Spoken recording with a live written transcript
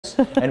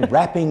and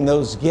wrapping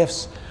those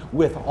gifts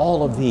with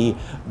all of the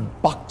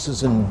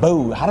boxes and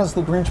bows. How does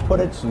the Grinch put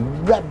it?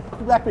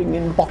 Wrapping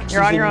in boxes and bows.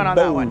 You're on your own on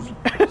that one.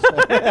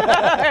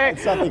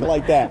 Something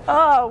like that.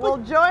 Oh, well,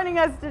 joining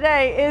us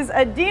today is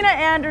Adeina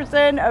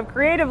Anderson of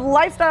Creative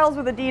Lifestyles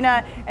with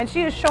Adeina, and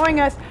she is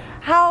showing us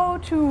how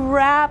to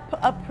wrap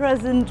a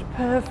present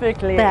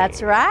perfectly.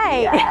 That's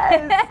right.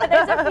 Yes.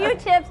 There's a few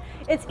tips.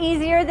 It's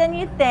easier than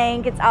you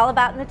think. It's all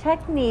about in the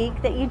technique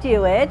that you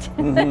do it.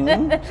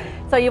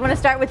 So you want to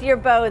start with your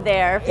bow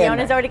there.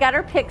 Fiona's already got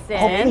her picks in.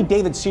 Hopefully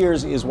David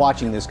Sears is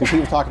watching this, because he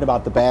was talking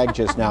about the bag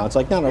just now. It's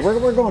like, no,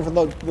 we're going for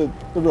the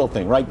real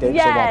thing, right, David?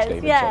 Yes, so watch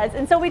David. yes.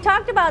 And so we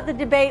talked about the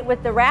debate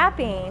with the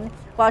wrapping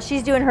while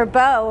she's doing her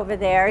bow over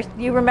there.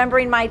 You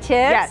remembering my tips?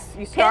 Yes,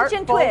 you start, pinch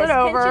and fold twist, it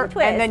over, pinch and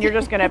twist. and then you're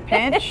just going to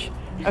pinch.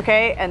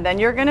 Okay, and then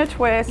you're gonna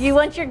twist. You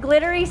want your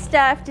glittery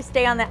stuff to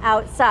stay on the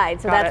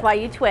outside, so that's why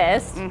you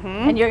twist.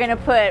 And you're gonna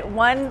put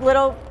one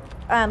little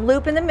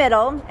loop in the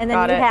middle, and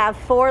then you have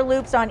 4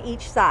 loops on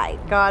each side.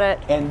 Got it.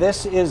 And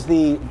this is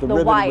the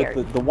ribbon wire.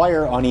 with the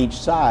wire on each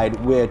side,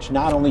 which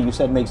not only you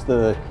said makes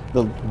the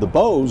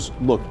bows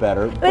look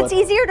better, but it's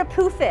easier to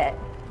poof it.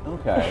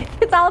 Okay.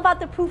 It's all about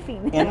the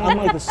poofing. And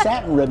unlike the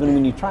satin ribbon,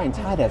 when you try and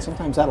tie that,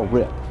 sometimes that'll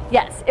rip.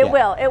 Yes, it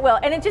will, it will.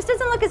 And it just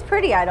doesn't look as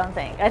pretty, I don't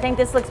think. I think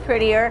this looks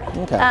prettier.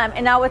 Okay.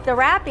 And now with the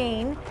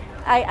wrapping,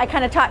 I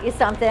kind of taught you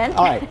something.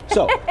 All right,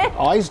 so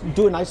always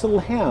do a nice little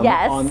hem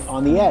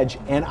on the edge.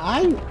 And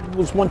I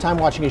was one time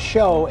watching a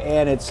show,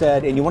 and it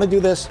said, and you want to do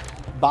this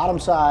bottom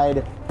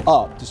side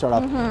up to start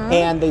off.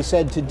 And they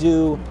said to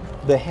do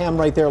the hem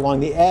right there along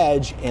the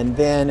edge and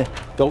then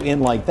go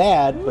in like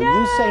that, but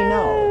you say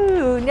no.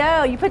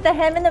 No, you put the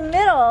hem in the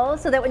middle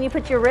so that when you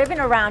put your ribbon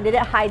around it, it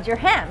hides your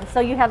hem.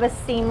 So you have a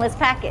seamless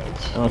package.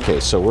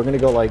 Okay, so we're gonna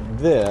go like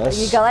this.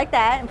 You go like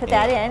that and put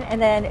that in,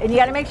 and you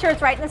gotta make sure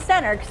it's right in the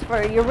center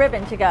for your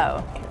ribbon to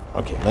go.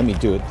 Okay, let me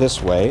do it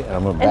this way, and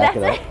I'm gonna back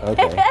it up.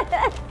 Okay.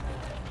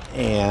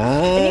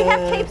 And you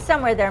have tape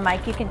somewhere there,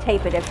 Mike. You can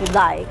tape it if you'd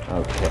like.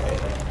 Okay.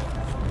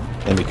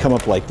 And we come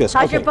up like this.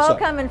 How's your bow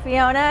coming,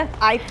 Fiona?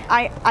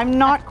 I'm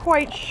not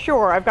quite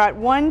sure. I've got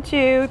 1, 2,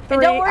 3.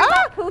 And don't worry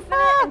about poofing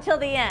it until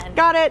the end.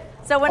 Got it.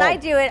 So when I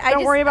do it,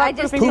 don't worry about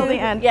poofing till the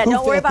end. Yeah,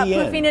 don't worry about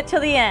poofing it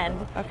till the end.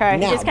 Okay.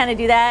 You just kind of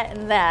do that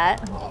and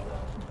that.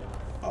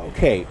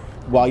 Okay.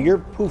 While you're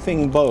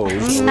poofing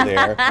bows over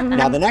there,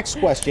 now the next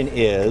question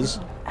is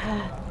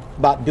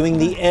about doing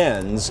the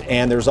ends,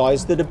 and there's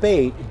always the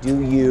debate: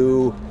 do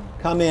you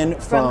come in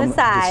from the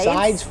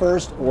sides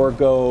first, or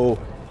go?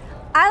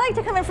 I like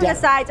to come in from the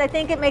sides. I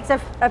think it makes a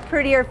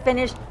prettier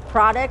finished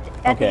product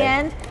at the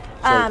end.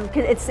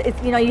 Because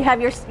it's you know, you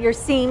have your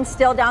seam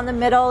still down the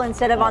middle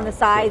instead of on the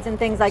sides and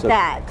things like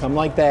that. Come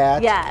like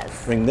that.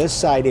 Yes. Bring this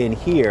side in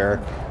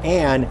here,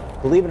 and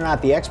believe it or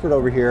not, the expert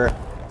over here.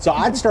 So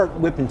I'd start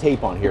whipping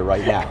tape on here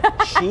right now.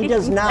 She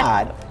does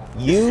not.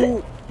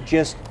 You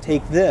just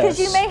take this. Because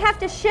you may have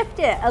to shift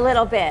it a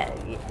little bit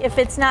if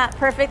it's not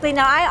perfectly.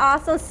 Now I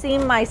also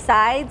seam my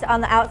sides on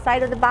the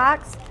outside of the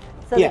box.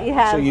 So that you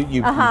have, so you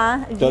do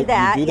that.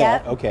 You do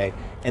that, okay.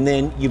 And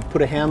then you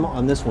put a hem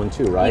on this one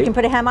too, right? You can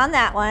put a hem on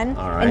that one.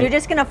 All right. And you're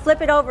just going to flip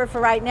it over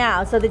for right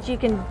now so that you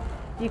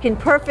can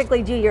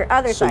perfectly do your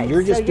other side.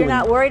 You're just you're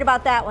not worried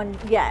about that one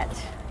yet.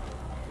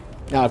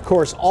 Now, of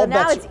course,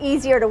 now it's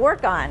easier to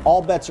work on.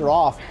 All bets are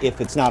off if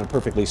it's not a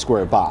perfectly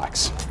square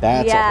box.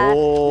 That's a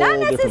whole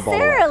different ball. Not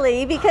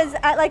necessarily, because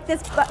I like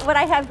this. What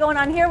I have going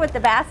on here with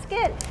the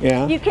basket.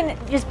 Yeah. You can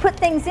just put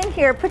things in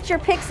here, put your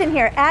picks in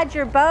here, add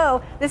your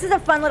bow. This is a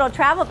fun little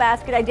travel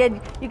basket I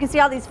did. You can see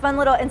all these fun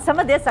little, and some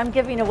of this I'm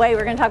giving away.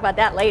 We're going to talk about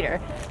that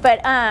later. But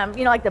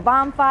you know, like the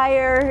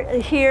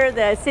bonfire here,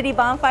 the city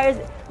bonfires.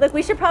 Look,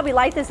 we should probably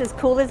light this as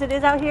cool as it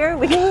is out here.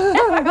 We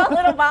have our own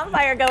little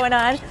bonfire going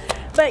on.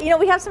 But you know,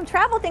 we have some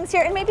travel things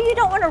here, and maybe you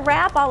don't want to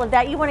wrap all of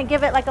that. You want to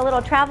give it like a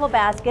little travel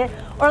basket,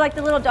 or like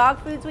the little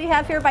dog foods we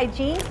have here by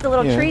Jeans, the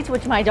little treats,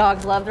 which my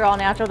dogs love. They're all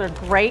natural, they're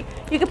great.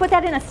 You can put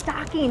that in a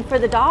stocking for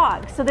the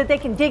dog so that they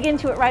can dig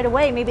into it right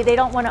away. Maybe they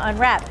don't want to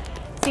unwrap.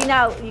 See,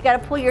 now you got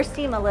to pull your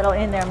seam a little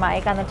in there,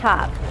 Mike, on the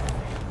top.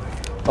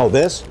 Oh,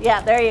 this?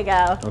 Yeah, there you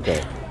go.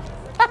 Okay.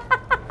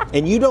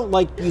 And you don't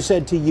like, you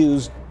said, to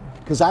use,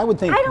 because I would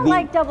think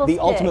the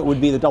ultimate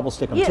would be the double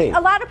stick on tape. A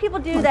lot of people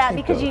do that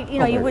because you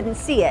know, you wouldn't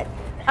see it.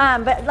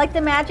 But like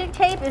the magic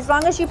tape, as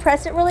long as you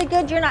press it really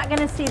good, you're not going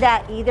to see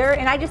that either.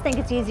 And I just think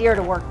it's easier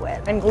to work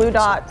with. And glue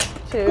dots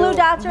too. Glue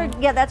dots are,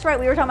 yeah, that's right.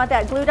 We were talking about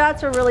that. Glue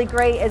dots are really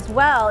great as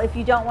well if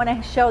you don't want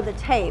to show the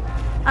tape.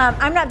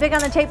 I'm not big on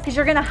the tape because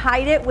you're going to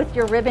hide it with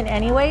your ribbon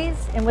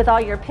anyways, and with all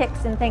your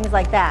picks and things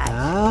like that.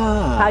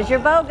 How's your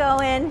bow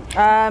going?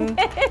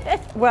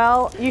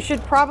 Well, you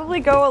should probably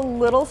go a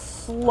little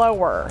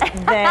slower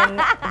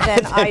than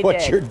I did.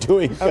 What you're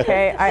doing.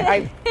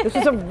 Okay, this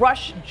is a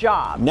rush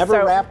job.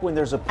 Never wrap when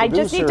there's a producer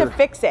I just need to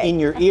fix it. in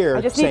your ear.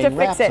 I just need to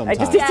fix it. I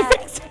just need to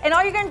fix it. And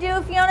all you're going to do,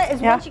 Fiona,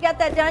 is once you got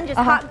that done, just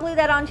hot glue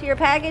that onto your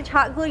package,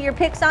 hot glue your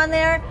picks on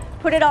there,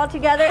 put it all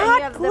together, and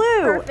you have glue.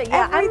 the perfect.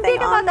 Yeah, I'm big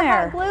about the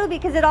hot glue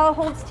because it all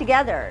holds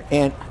together.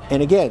 And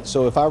again,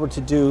 so if I were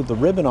to do the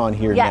ribbon on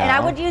here now. Yeah, and I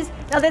would use,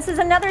 now this is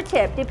another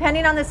tip.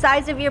 Depending on the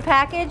size of your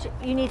package,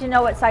 you need to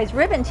know what size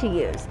ribbon to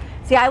use.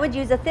 See, I would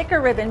use a thicker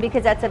ribbon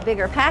because that's a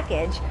bigger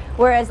package,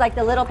 whereas like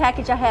the little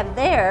package I have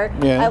there,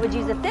 I would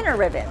use a thinner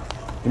ribbon.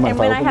 And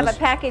when I have a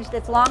package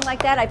that's long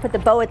like that, I put the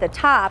bow at the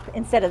top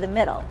instead of the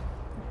middle.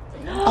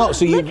 Oh,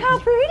 so you look how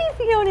pretty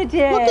Fiona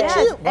did. Look at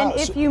you. Wow. And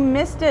if you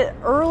missed it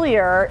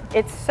earlier,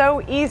 it's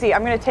so easy.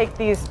 I'm going to take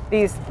these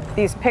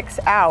picks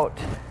out.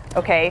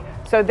 Okay,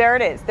 so there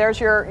it is. There's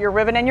your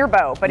ribbon and your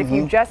bow. But if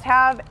you just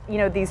have, you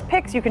know, these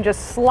picks, you can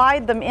just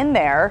slide them in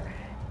there,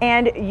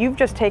 and you've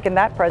just taken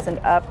that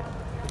present up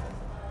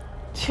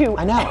to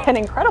an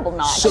incredible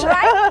notch. So,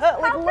 right?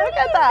 Like, look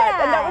at that.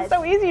 And that was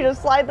so easy to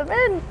slide them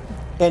in.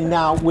 And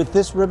now with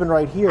this ribbon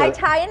right here, I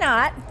tie a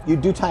knot. You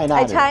do tie a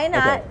knot. I tie a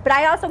knot, but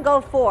I also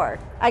go 4.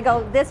 I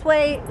go this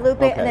way,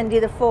 loop it, and then do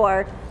the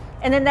 4.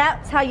 And then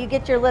that's how you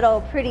get your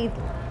little pretty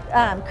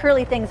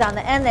curly things on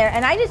the end there.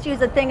 And I just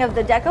use a thing of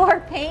the Deco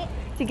Art paint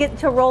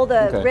to roll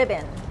the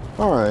ribbon.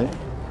 All right.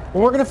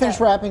 Well, we're going to finish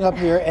wrapping up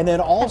here, and then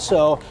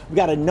also we've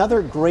got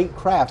another great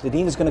craft.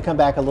 Adeina's going to come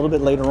back a little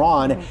bit later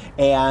on,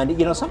 and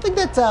you know, something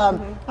that I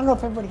don't know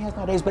if everybody has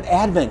nowadays, but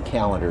Advent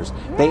calendars.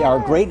 They are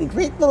great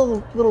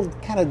little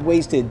kind of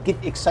ways to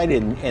get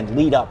excited and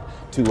lead up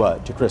to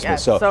Christmas.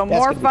 Yes, so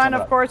more fun,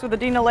 of course, with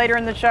Adeina later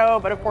in the show.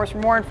 But of course, for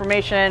more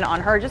information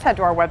on her, just head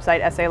to our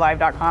website,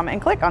 salive.com,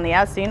 and click on the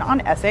As Seen on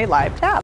SA Live tab.